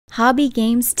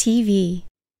HobbyGamesTV.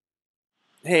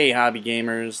 Hey hobby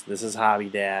gamers, this is Hobby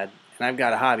Dad, and I've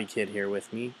got a hobby kid here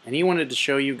with me, and he wanted to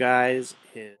show you guys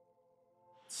his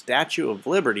Statue of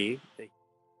Liberty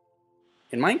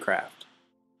in Minecraft.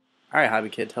 Alright hobby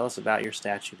kid, tell us about your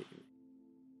statue that you made.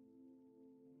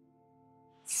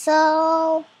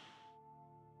 So,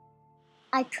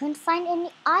 I couldn't find any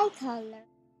eye color,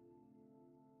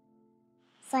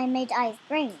 so I made eyes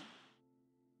green,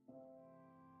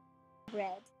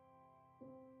 red,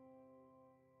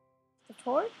 the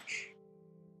torch,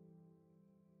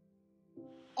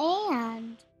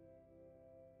 and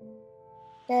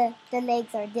the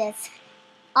legs are this.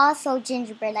 Also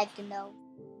gingerbread like the nose.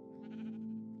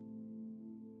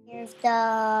 Here's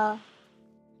the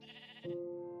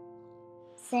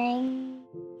thing.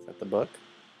 Is that the book?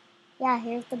 Yeah,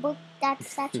 here's the book that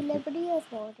Statue of Liberty is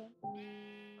holding.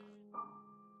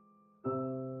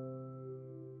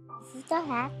 This is the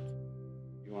hat.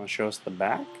 You want to show us the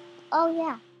back? Oh,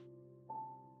 yeah.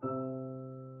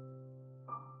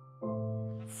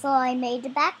 So I made the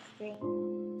back green.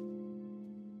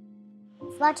 I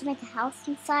was about to make a house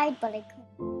inside, but I couldn't.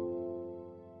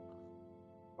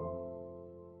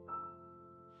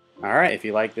 Alright, if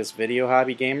you like this video,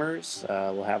 hobby gamers,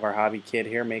 we'll have our hobby kid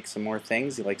here make some more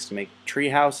things. He likes to make tree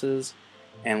houses.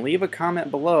 And leave a comment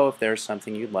below if there's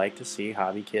something you'd like to see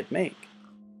Hobby Kid make.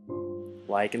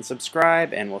 Like and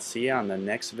subscribe, and we'll see you on the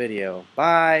next video.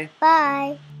 Bye!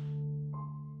 Bye!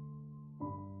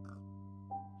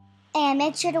 And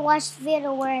make sure to watch the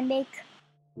video where I make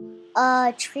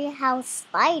a treehouse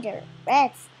spider.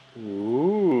 Red.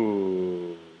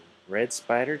 Ooh, red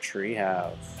spider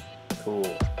treehouse.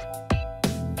 Cool.